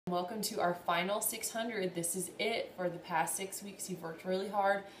Welcome to our final 600. This is it for the past 6 weeks. You've worked really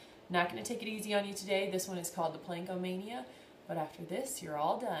hard. Not going to take it easy on you today. This one is called the Plankomania, but after this, you're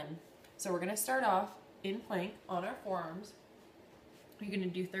all done. So we're going to start off in plank on our forearms. You're going to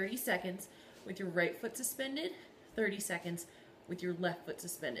do 30 seconds with your right foot suspended, 30 seconds with your left foot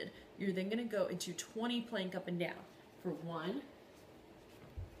suspended. You're then going to go into 20 plank up and down for 1,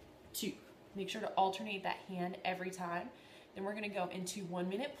 2. Make sure to alternate that hand every time. Then we're going to go into 1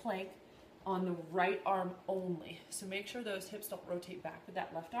 minute plank on the right arm only. So make sure those hips don't rotate back with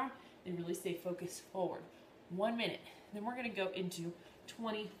that left arm. They really stay focused forward. 1 minute. Then we're going to go into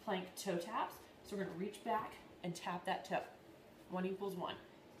 20 plank toe taps. So we're going to reach back and tap that toe. 1 equals 1.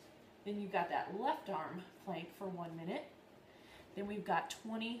 Then you've got that left arm plank for 1 minute. Then we've got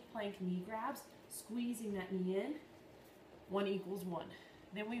 20 plank knee grabs, squeezing that knee in. 1 equals 1.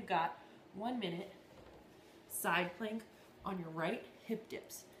 Then we've got 1 minute side plank on your right hip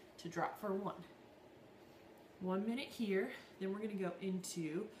dips to drop for 1. 1 minute here. Then we're going to go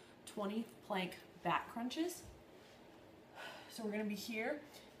into 20 plank back crunches. So we're going to be here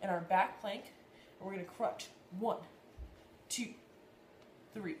in our back plank, and we're going to crunch 1, 2,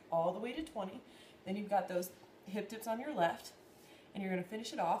 3, all the way to 20. Then you've got those hip dips on your left, and you're going to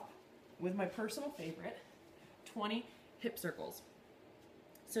finish it off with my personal favorite, 20 hip circles.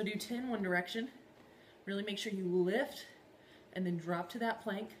 So do 10 one direction. Really make sure you lift and then drop to that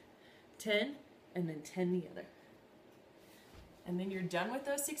plank, 10, and then 10 the other. And then you're done with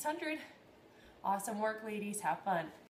those 600. Awesome work, ladies. Have fun.